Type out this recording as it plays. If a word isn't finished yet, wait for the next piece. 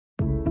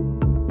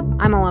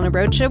I'm Alana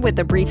Rocha with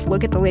a brief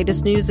look at the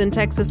latest news in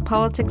Texas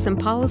politics and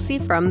policy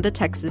from the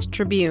Texas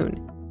Tribune.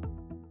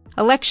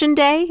 Election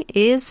Day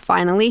is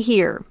finally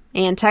here,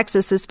 and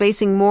Texas is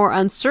facing more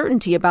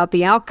uncertainty about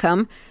the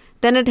outcome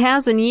than it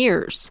has in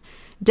years.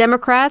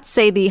 Democrats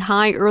say the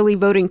high early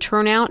voting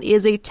turnout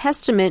is a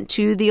testament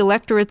to the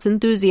electorate's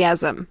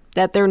enthusiasm,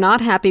 that they're not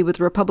happy with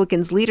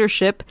Republicans'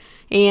 leadership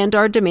and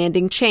are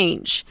demanding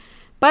change.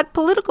 But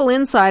political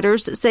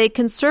insiders say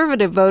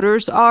conservative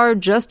voters are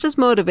just as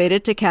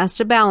motivated to cast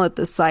a ballot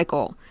this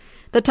cycle.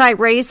 The tight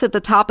race at the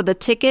top of the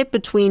ticket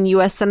between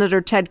U.S. Senator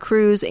Ted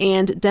Cruz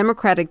and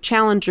Democratic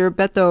challenger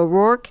Beto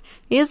O'Rourke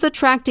is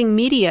attracting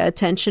media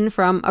attention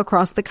from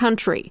across the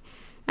country,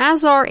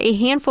 as are a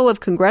handful of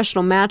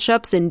congressional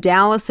matchups in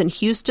Dallas and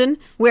Houston,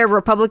 where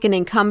Republican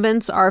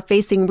incumbents are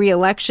facing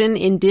re-election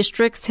in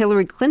districts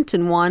Hillary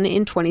Clinton won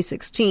in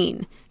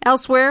 2016.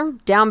 Elsewhere,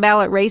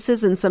 down-ballot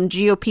races in some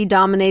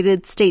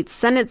GOP-dominated state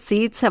Senate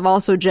seats have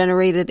also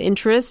generated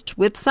interest,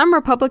 with some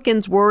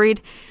Republicans worried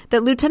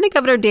that Lieutenant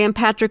Governor Dan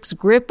Patrick's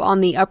grip on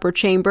the upper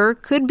chamber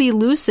could be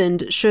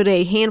loosened should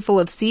a handful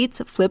of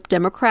seats flip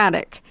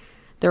Democratic.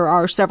 There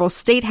are several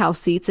state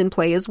house seats in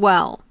play as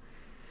well.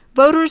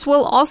 Voters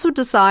will also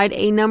decide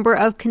a number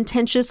of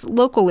contentious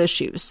local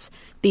issues.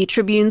 The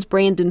Tribune's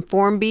Brandon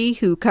Formby,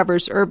 who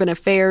covers urban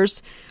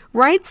affairs,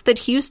 writes that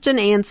Houston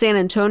and San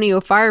Antonio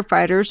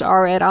firefighters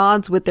are at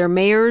odds with their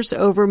mayors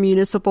over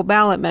municipal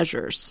ballot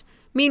measures.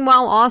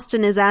 Meanwhile,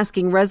 Austin is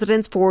asking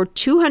residents for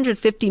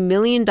 $250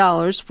 million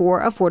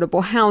for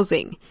affordable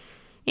housing.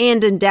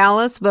 And in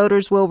Dallas,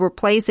 voters will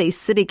replace a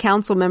city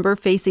council member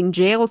facing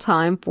jail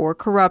time for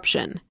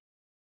corruption.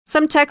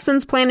 Some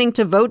Texans planning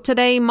to vote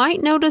today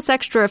might notice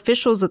extra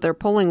officials at their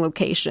polling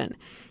location.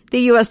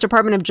 The U.S.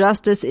 Department of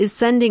Justice is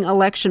sending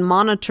election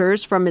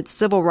monitors from its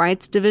Civil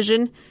Rights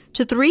Division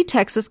to 3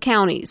 Texas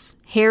counties,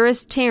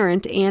 Harris,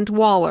 Tarrant, and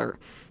Waller,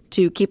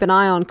 to keep an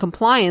eye on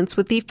compliance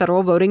with the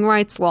federal voting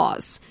rights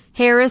laws.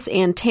 Harris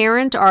and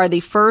Tarrant are the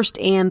first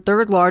and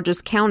third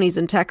largest counties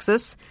in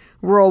Texas.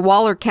 Rural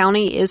Waller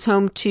County is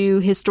home to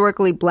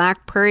historically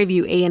black Prairie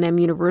View A&M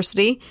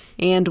University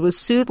and was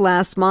sued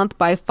last month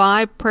by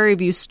 5 Prairie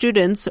View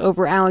students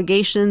over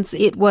allegations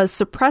it was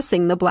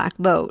suppressing the black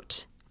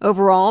vote.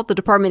 Overall, the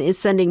department is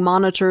sending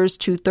monitors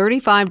to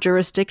 35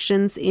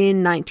 jurisdictions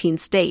in 19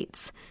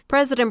 states.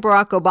 President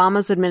Barack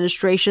Obama's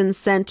administration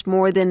sent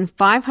more than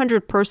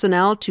 500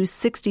 personnel to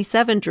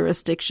 67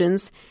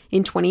 jurisdictions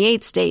in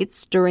 28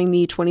 states during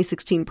the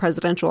 2016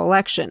 presidential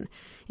election,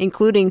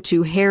 including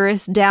to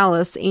Harris,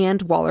 Dallas,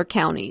 and Waller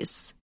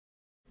counties.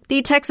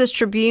 The Texas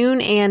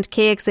Tribune and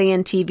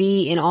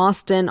KXAN-TV in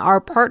Austin are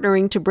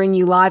partnering to bring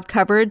you live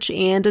coverage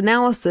and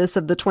analysis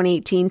of the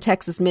 2018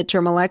 Texas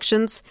midterm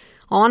elections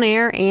on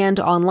air and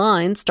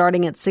online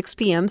starting at 6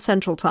 p.m.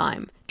 Central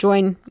Time.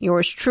 Join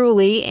yours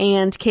truly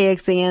and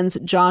KXAN's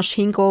Josh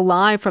Hinkle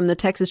live from the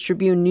Texas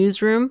Tribune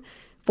newsroom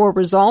for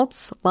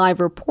results, live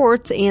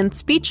reports, and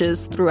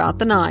speeches throughout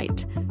the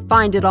night.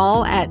 Find it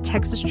all at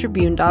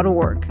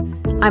texastribune.org.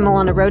 I'm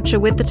Alana Rocha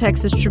with the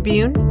Texas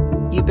Tribune.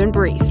 You've been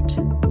briefed.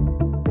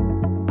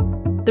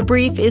 The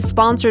brief is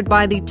sponsored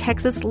by the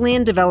Texas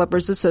Land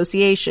Developers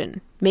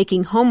Association,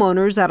 making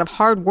homeowners out of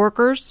hard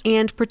workers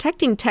and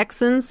protecting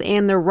Texans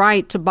and their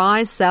right to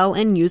buy, sell,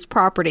 and use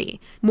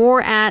property.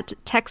 More at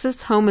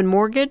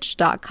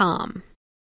texashomeandmortgage.com.